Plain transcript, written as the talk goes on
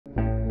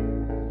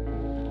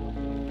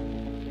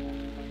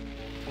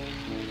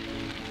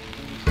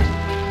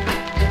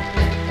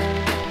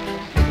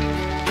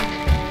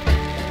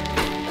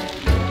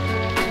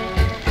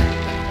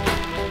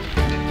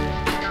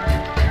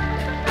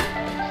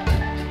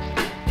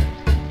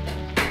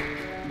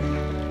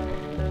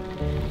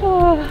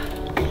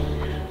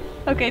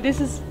Okay,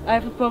 I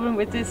have a problem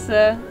with this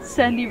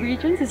sandy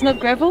regions. It's not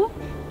gravel.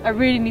 I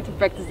really need to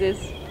practice this.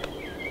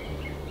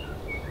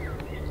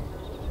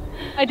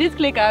 I did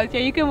click out.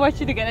 Yeah, you can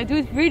watch it again. I do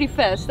it really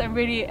fast.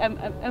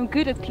 I'm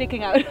good at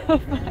clicking out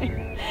of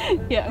my.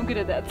 Yeah, I'm good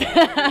at that.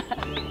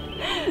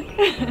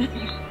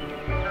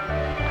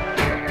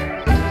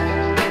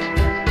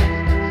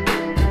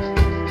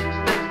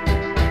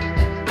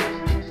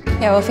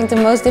 Yeah, well, I think the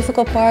most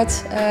difficult part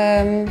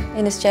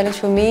in this challenge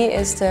for me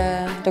is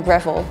the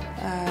gravel.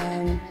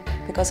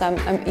 Because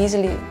I'm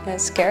easily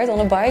scared on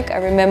a bike. I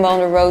remember on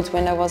the road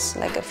when there was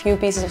like a few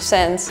pieces of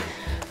sand,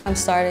 I'm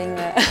starting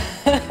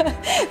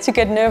to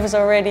get nervous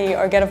already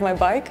or get off my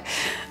bike.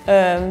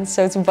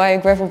 So to buy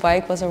a gravel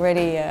bike was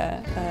already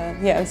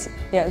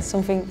it's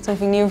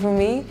something new for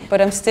me.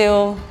 But I'm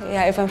still,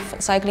 if I'm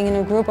cycling in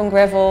a group on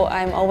gravel,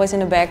 I'm always in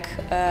the back.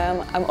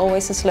 I'm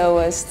always the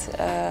slowest.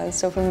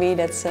 So for me,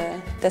 that's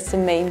the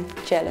main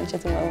challenge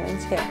at the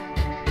moment. Yeah.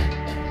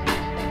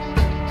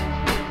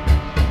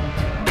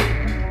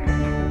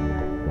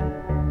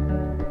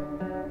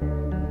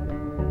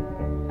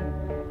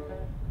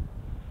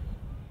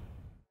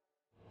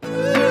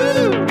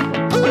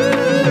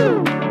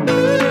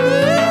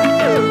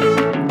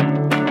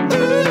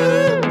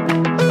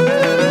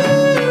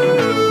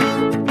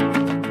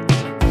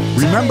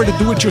 Remember the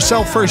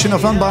do-it-yourself version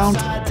of Unbound?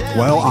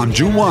 Well, on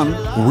June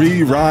 1,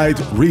 we ride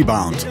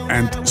Rebound,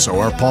 and so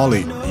are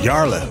Polly,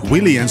 Jarle,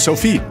 Willy and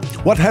Sophie.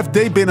 What have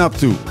they been up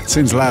to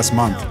since last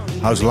month?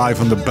 How's life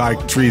on the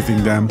bike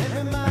treating them?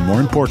 And more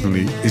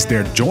importantly, is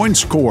their joint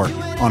score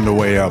on the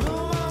way up?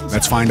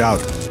 Let's find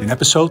out in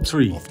episode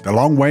 3 of The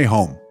Long Way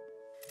Home.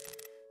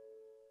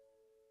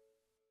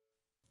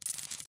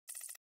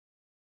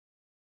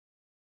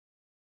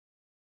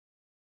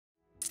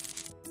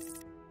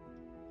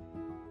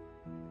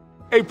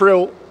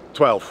 April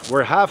 12th.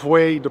 We're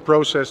halfway the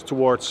process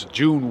towards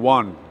June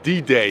 1,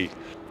 D-Day.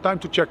 Time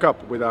to check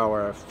up with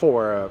our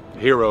 4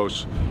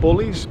 heroes.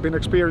 Polly's been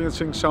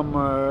experiencing some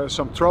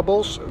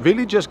troubles.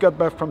 Willy just got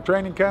back from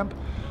training camp.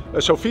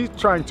 Sophie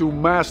trying to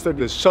master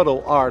the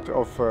subtle art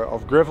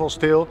of gravel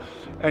still.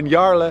 And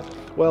Jarle,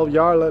 well,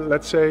 Jarle,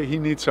 let's say he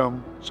needs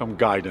some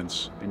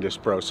guidance in this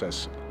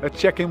process. Let's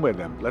check in with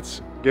them.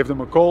 Let's give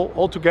them a call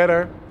all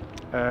together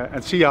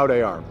and see how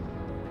they are.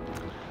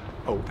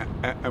 Oh,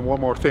 and one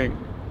more thing.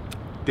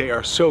 They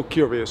are so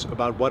curious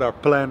about what our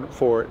plan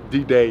for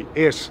D-Day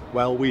is.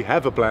 Well, we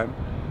have a plan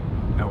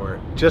and we're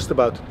just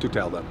about to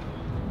tell them.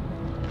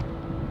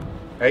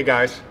 Hey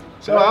guys,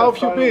 so how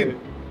have you been?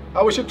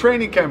 How was your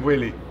training camp,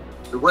 Willy?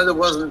 The weather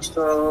wasn't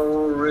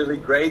so really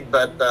great,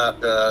 but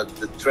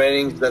the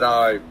trainings that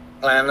I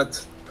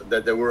planned,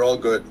 they were all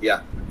good,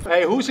 yeah.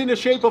 Hey, who's in the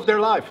shape of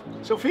their life?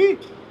 Sophie?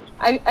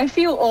 I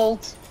feel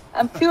old.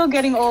 I'm still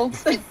getting old.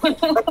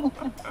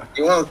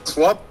 You want to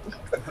swap?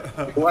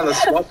 You want to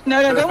swap? No,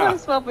 I don't want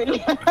to swap with you.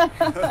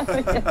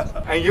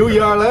 And you,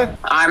 Jarle?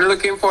 I'm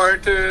looking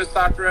forward to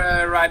start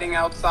riding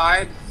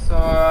outside. So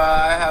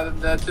I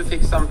had to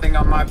fix something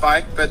on my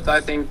bike, but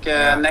I think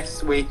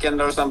next weekend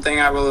or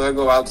something I will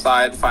go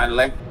outside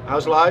finally.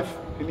 How's life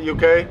in the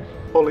UK,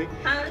 Polly?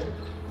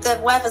 The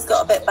weather's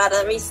got a bit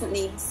better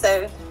recently,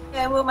 so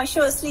yeah, I wore my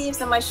short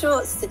sleeves and my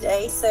shorts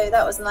today, so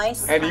that was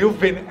nice. And you've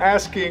been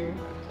asking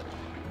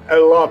a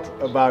lot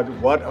about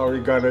what are we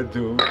gonna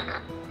do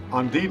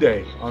on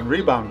D-Day, on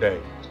Rebound Day.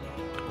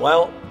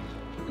 Well,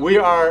 we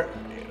are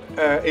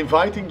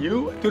inviting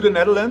you to the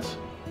Netherlands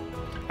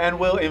and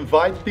we'll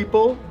invite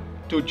people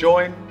to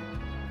join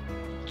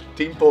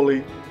Team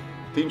Polly,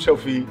 Team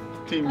Sophie,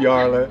 Team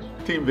Jarle,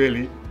 Team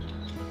Willy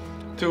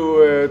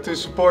to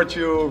support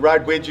you,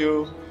 ride with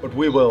you, but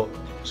we will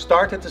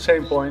start at the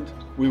same point,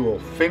 we will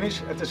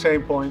finish at the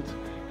same point,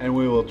 and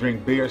we will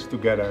drink beers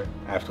together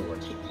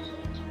afterwards.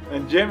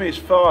 And Jimmy is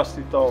fast,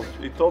 he told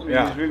me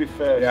he's really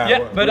fast.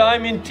 Yeah, but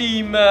I'm in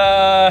team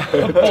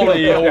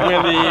Polly or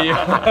Willy.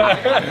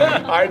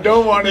 I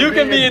don't want to You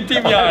can be in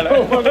team Jarle. I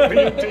don't want to be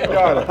in team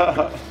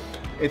Jarle.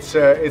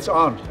 It's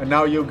on, and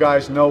now you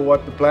guys know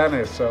what the plan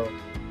is, so.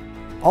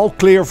 All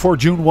clear for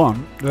June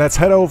 1. Let's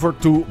head over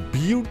to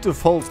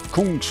beautiful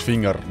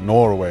Kongsvinger,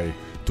 Norway,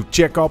 to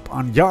check up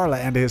on Jarle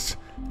and his,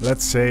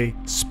 let's say,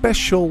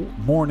 special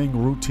morning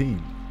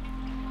routine.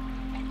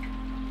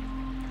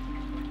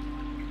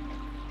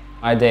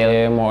 My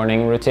daily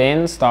morning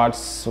routine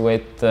starts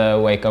with a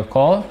wake-up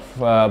call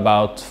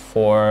about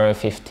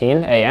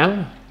 4:15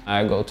 a.m.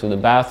 I go to the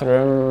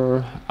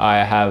bathroom,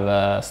 I have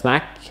a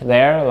snack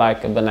there,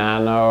 like a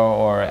banana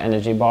or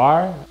energy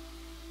bar.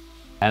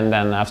 And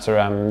then after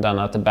I'm done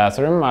at the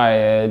bathroom,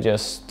 I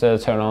just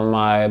turn on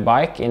my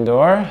bike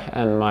indoor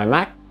and my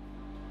Mac.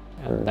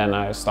 And then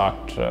I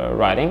start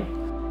riding.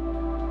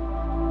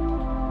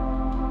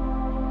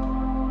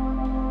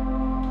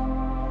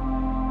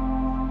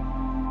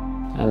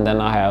 And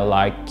then I have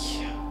like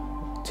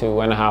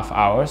 2.5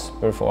 hours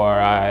before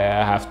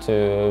I have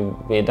to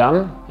be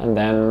done, and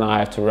then I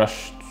have to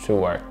rush to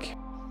work.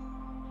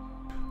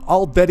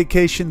 All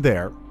dedication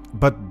there,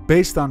 but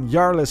based on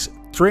Jarle's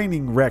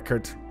training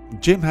record,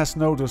 Jim has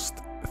noticed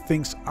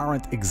things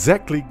aren't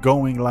exactly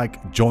going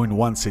like Join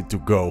wants it to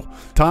go.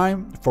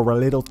 Time for a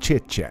little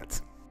chit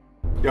chat.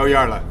 Yo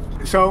Jarle,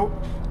 so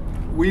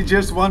we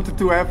just wanted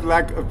to have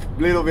like a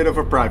little bit of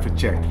a private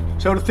chat.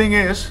 So the thing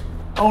is,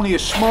 only a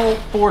small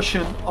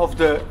portion of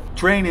the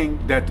training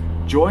that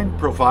Join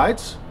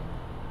provides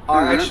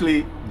are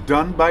actually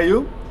done by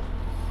you,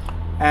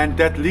 and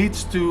that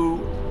leads to,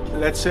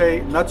 let's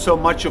say, not so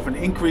much of an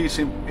increase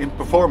in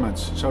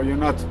performance. So you're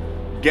not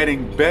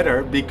getting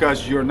better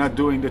because you're not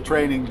doing the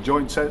training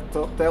Join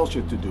tells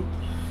you to do.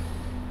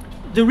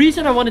 The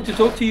reason I wanted to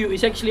talk to you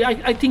is actually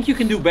I think you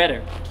can do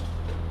better.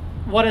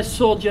 What I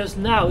saw just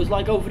now is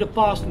like over the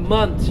past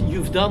month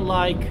you've done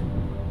like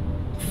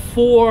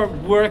 4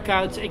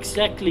 workouts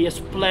exactly as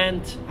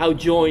planned, how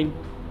Join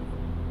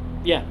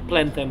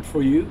planned them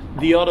for you.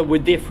 The other were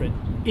different.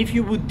 If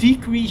you would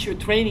decrease your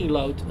training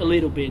load a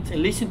little bit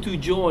and listen to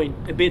Join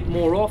a bit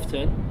more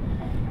often,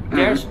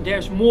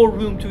 there's more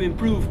room to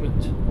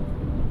improvement.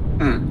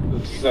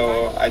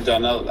 So I've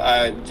done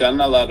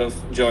a lot of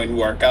Join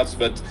workouts,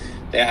 but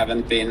they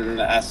haven't been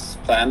as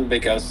planned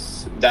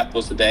because that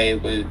was the day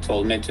we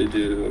told me to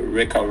do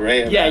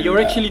recovery. Yeah, you're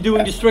actually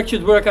doing the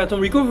structured workout on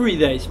recovery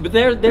days, but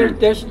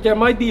there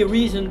might be a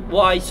reason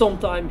why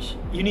sometimes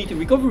you need a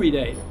recovery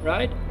day,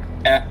 right?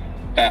 Yeah.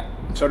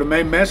 So the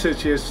main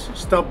message is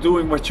stop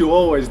doing what you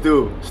always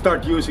do.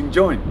 Start using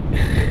Join.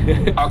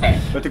 Okay.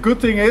 But the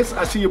good thing is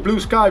I see a blue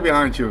sky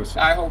behind you.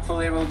 I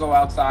hopefully will go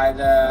outside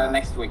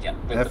next weekend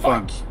with Have the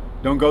fun. bike.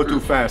 Don't go too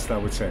fast, I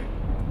would say.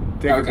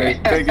 Take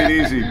it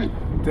easy.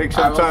 Take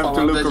some time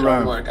to look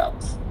around.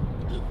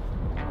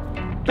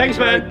 Thanks,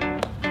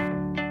 man.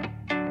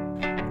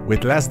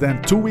 With less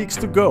than 2 weeks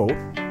to go,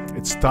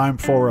 it's time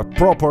for a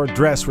proper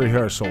dress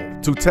rehearsal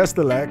to test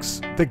the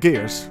legs, the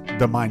gears,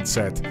 the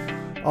mindset.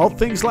 All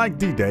things like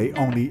D-Day,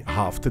 only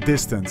half the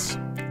distance.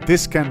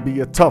 This can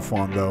be a tough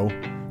one though.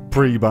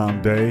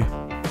 Pre-bound day.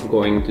 I'm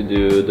going to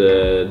do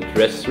the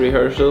dress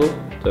rehearsal,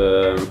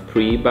 the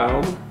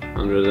pre-bound,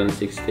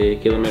 160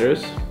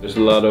 kilometers. There's a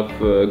lot of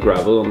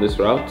gravel on this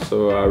route,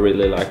 so I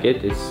really like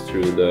it. It's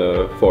through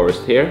the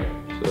forest here,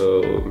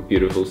 so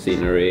beautiful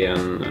scenery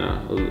and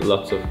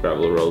lots of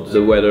gravel roads.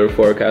 The weather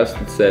forecast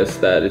says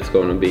that it's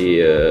going to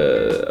be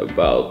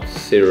about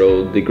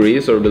 0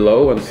 degrees or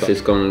below, and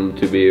it's going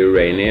to be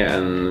rainy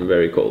and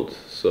very cold.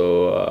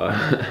 So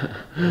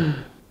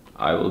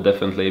I will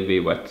definitely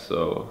be wet,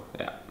 so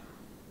yeah.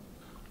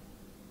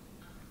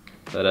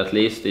 But at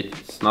least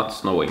it's not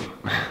snowing.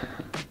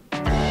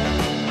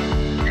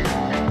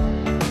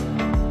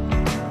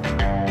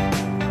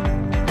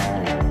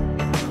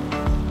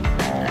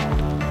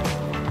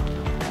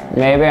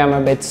 Maybe I'm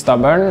a bit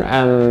stubborn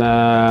and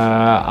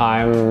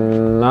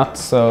I'm not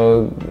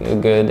so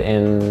good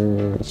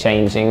in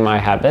changing my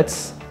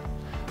habits.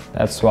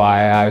 That's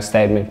why I've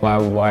stayed with my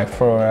wife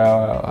for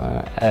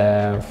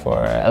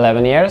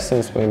 11 years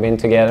since we've been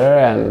together,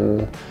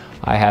 and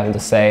I have the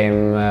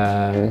same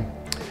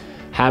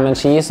ham and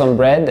cheese on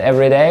bread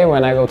every day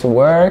when I go to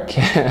work.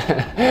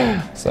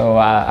 So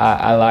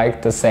I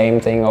like the same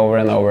thing over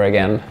and over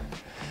again.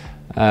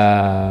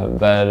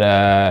 But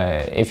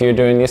if you're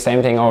doing the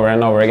same thing over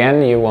and over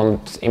again, you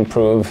won't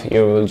improve,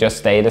 you will just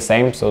stay the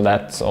same. So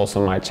that's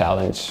also my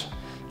challenge,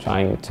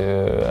 trying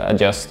to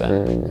adjust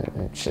and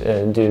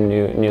do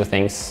new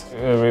things.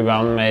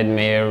 Rebound made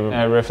me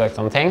reflect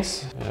on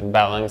things,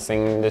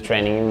 balancing the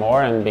training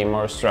more and be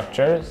more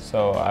structured.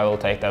 So I will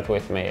take that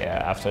with me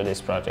after this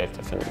project,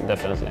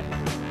 definitely.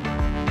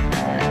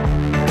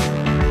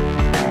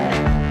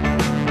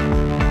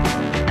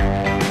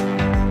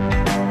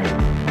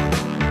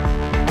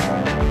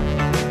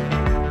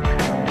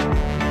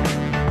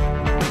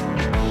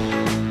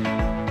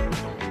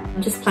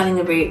 I'm just planning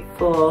the route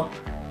for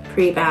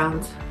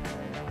Rebound,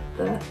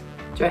 the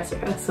dress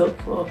rehearsal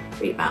for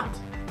Rebound.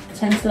 I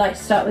tend to like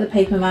to start with a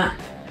paper map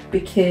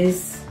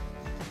because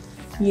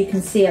you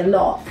can see a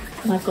lot,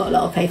 and I've got a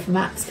lot of paper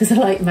maps because I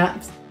like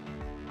maps.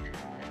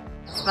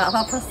 It's about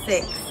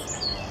 6:30.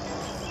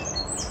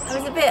 I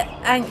was a bit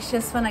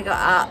anxious when I got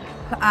up,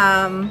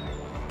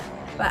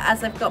 but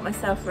as I've got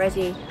myself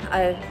ready,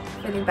 I'm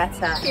feeling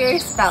better.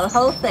 Curious about the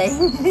whole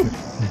thing.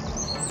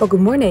 Well,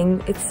 good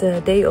morning. It's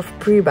a day of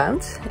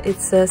pre-bound.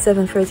 It's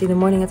 7:30 in the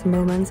morning at the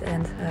moment,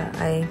 and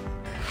I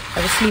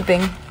was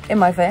sleeping in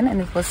my van, and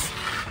it was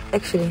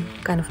actually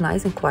kind of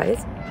nice and quiet.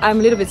 I'm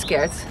a little bit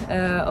scared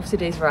of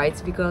today's ride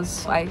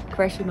because I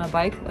crashed with my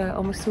bike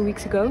almost 2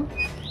 weeks ago.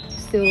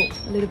 Still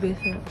a little bit,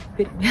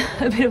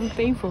 a bit of a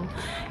painful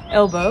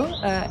elbow,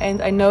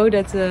 and I know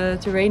that the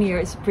terrain here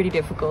is pretty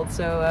difficult.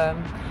 So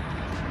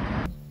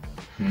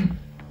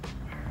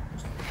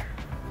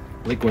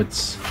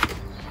liquids.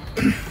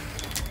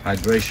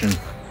 Hydration,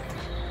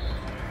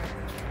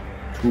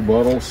 2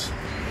 bottles.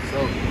 So,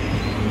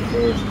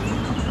 first,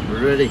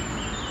 we're ready.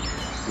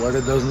 Weather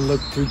doesn't look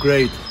too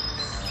great.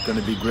 It's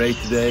gonna be great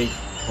today.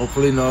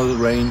 Hopefully no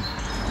rain.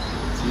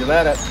 See you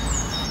later.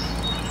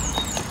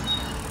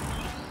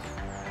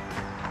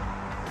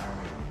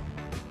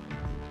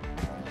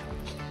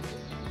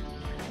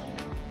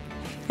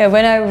 Yeah,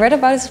 when I read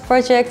about this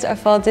project, I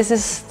thought this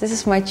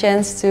is my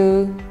chance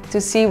to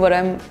see what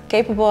I'm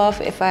capable of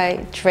if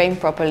I train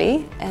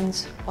properly. And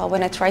well,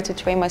 when I try to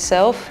train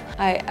myself,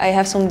 I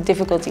have some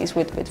difficulties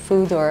with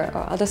food or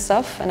other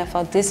stuff, and I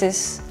thought this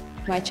is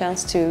my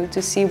chance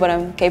to see what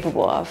I'm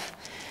capable of.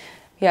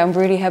 Yeah, I'm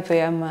really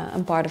happy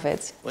I'm part of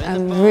it.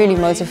 I'm really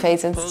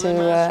motivated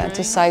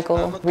to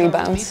cycle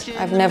Rebound.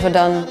 I've never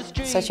done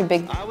such a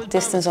big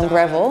distance on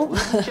gravel.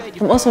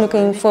 I'm also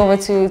looking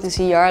forward to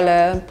see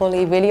Jarle,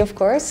 Polly, Willy, of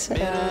course.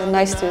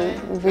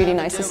 Really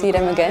nice to see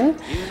them again.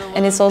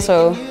 And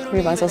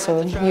Rebound's also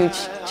a huge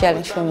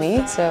challenge for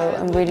me, so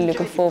I'm really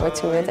looking forward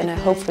to it, and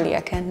hopefully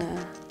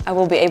I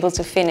will be able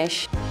to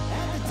finish.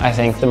 I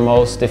think the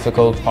most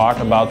difficult part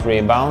about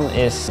Rebound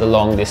is the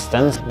long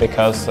distance,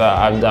 because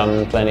I've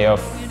done plenty of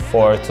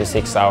 4 to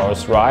 6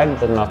 hours ride,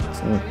 but not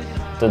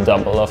the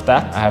double of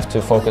that. I have to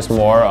focus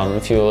more on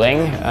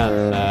fueling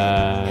and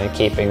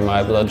keeping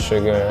my blood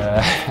sugar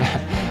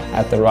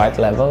at the right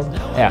level.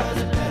 Yeah.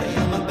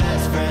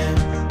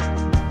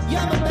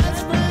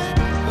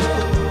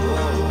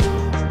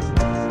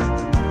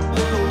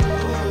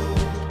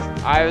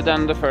 I've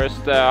done the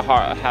first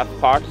half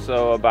part,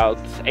 so about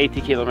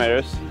 80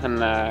 kilometers,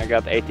 and I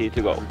got 80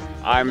 to go.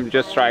 I'm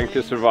just trying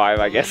to survive,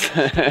 I guess.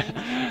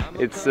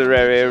 It's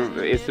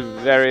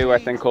very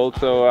wet and cold,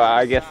 so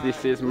I guess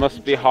this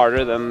must be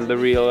harder than the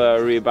real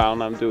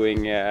Rebound I'm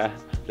doing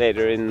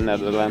later in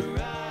Netherlands.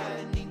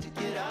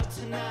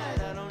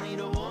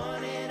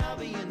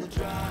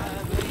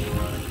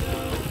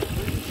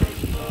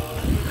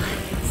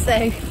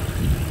 So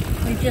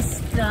we've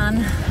just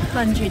done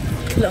 100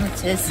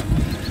 kilometers.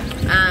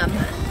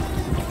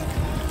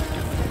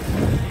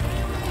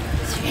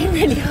 It's been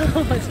really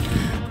hard.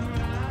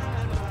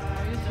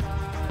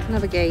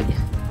 Another gate.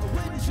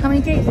 How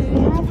many gates do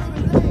we have?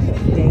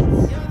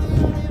 Gates.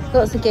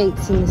 Lots of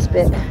gates in this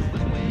bit.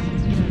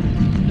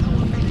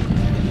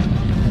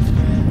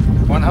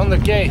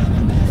 100k.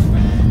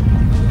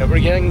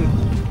 Everything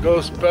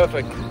goes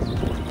perfect.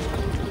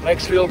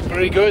 Legs feel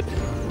pretty good.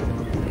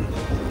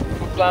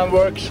 Food plan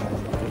works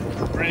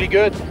pretty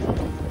good.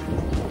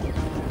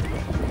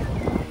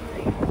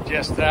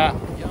 Just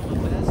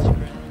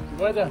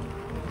weather.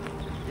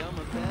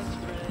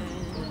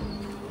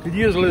 Could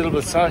use a little bit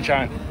of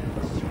sunshine.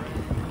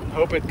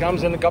 Hope it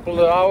comes in a couple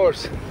of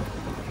hours.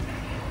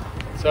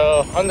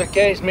 So 100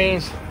 k's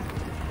means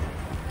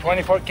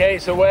 24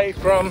 k's away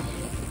from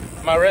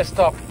my rest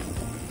stop.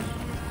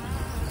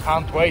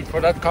 Can't wait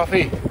for that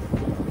coffee.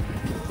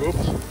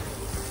 Oops.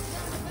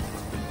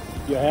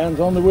 Your hands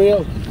on the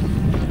wheel.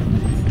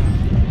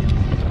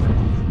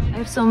 I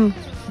have some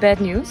bad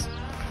news.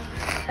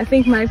 I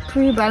think my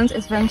pre-bound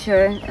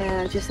adventure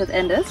just had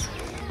ended.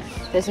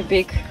 There's a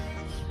big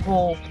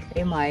hole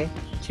in my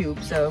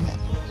tube, so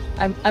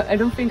I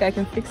don't think I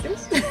can fix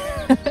this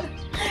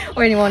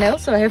or anyone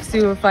else, so I have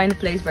to find a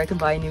place where I can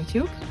buy a new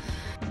tube.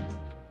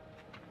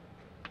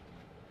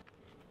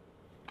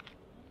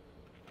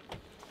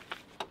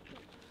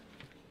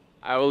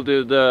 I will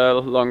do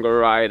the longer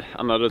ride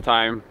another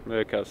time,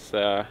 because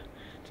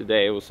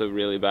today was a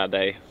really bad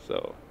day,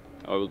 so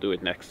I will do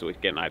it next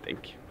weekend, I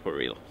think, for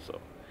real. So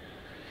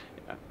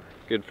yeah,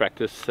 good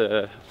practice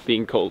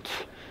being cold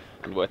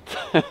and wet.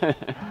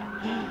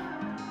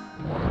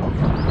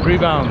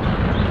 Rebound.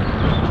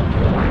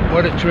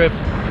 What a trip.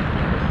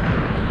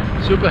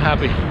 Super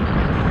happy.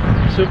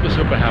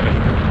 Super happy.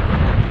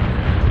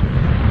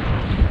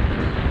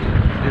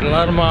 Did a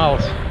lot of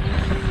miles.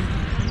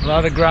 A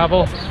lot of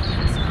gravel. A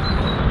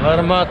lot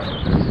of mud.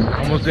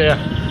 Almost there.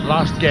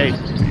 Last gate.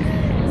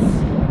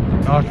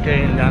 Last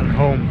gate and then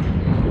home.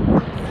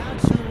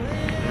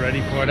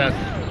 Ready for that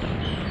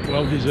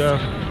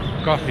well-deserved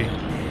coffee.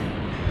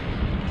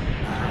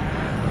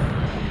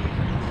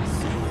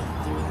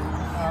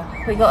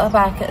 We got her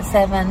back at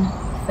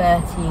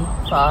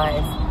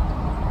 7:35.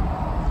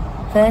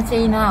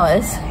 13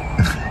 hours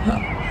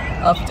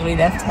after we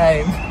left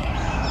home.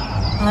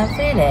 And I'm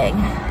feeling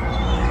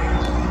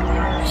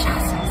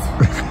shattered.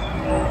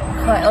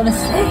 Quite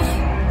honestly,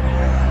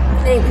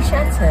 completely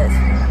shattered.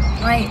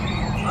 My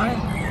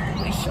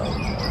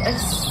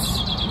shoulders.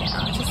 I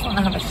just want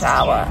to have a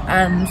shower,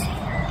 and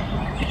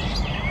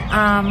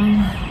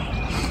I'm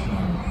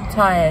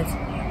tired.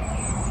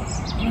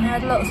 We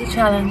had lots of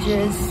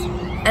challenges.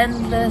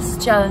 Endless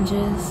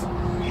challenges.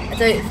 I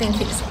don't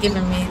think it's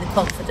given me the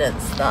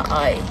confidence that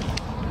I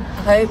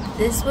hoped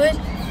this would.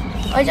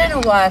 I don't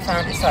know why I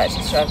found it such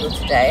a struggle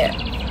today. I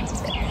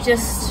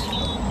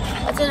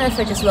don't know if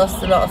I just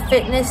lost a lot of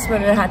fitness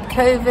when I had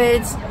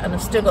COVID, and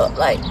I've still got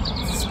like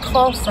this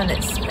cough, and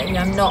maybe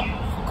I'm not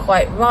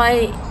quite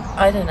right.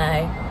 I don't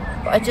know.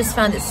 But I just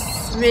found it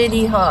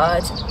really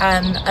hard,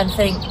 and I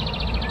think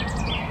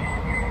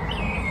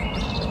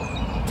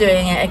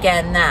doing it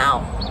again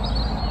now,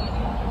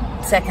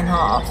 second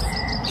half,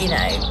 you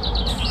know.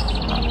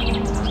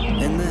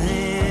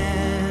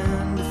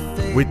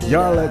 With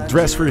Jarle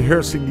dress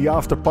rehearsing the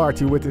after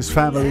party with his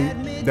family,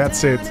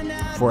 that's it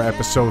for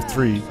episode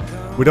 3.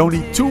 With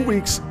only 2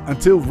 weeks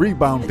until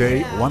Rebound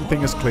Day, one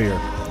thing is clear: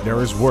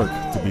 there is work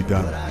to be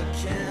done.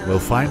 We'll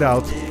find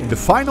out in the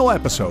final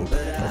episode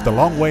of The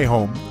Long Way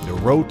Home, The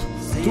Road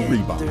to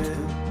Rebound.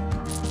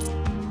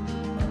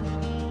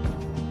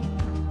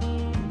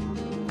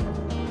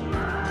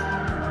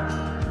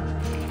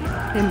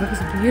 Limburg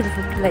is a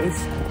beautiful place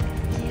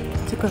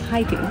to go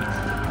hiking.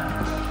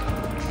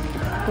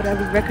 What I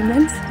would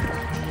recommend?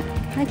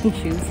 Hiking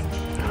shoes.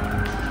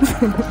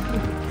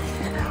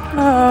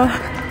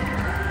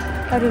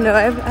 I don't know,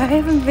 I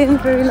haven't been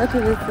very lucky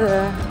with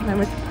my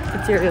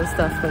material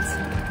stuff, but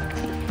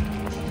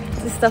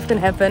this stuff can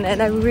happen,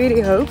 and I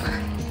really hope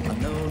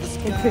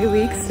in 3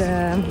 weeks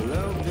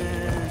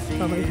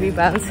for my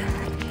rebound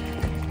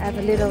I have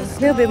a little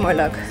bit more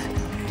luck.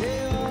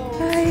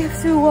 I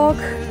have to walk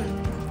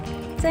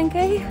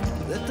 10k,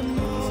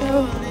 so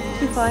I'll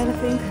be fine, I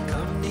think.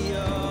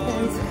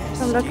 And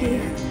if I'm lucky,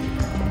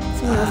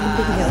 someone else can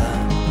pick me up.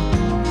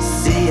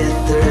 See it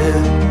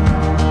through.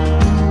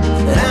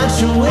 Out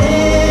your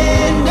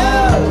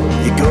window,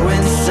 you're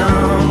going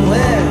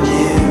somewhere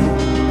new.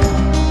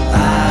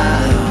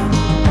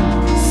 I'll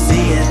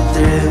see it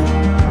through.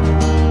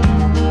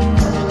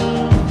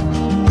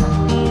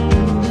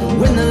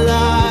 When the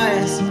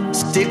lies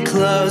stick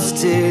close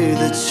to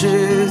the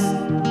truth,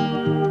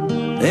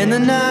 and the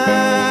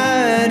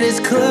night is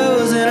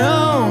closing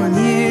on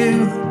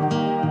you,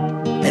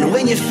 and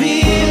when you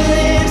feel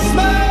it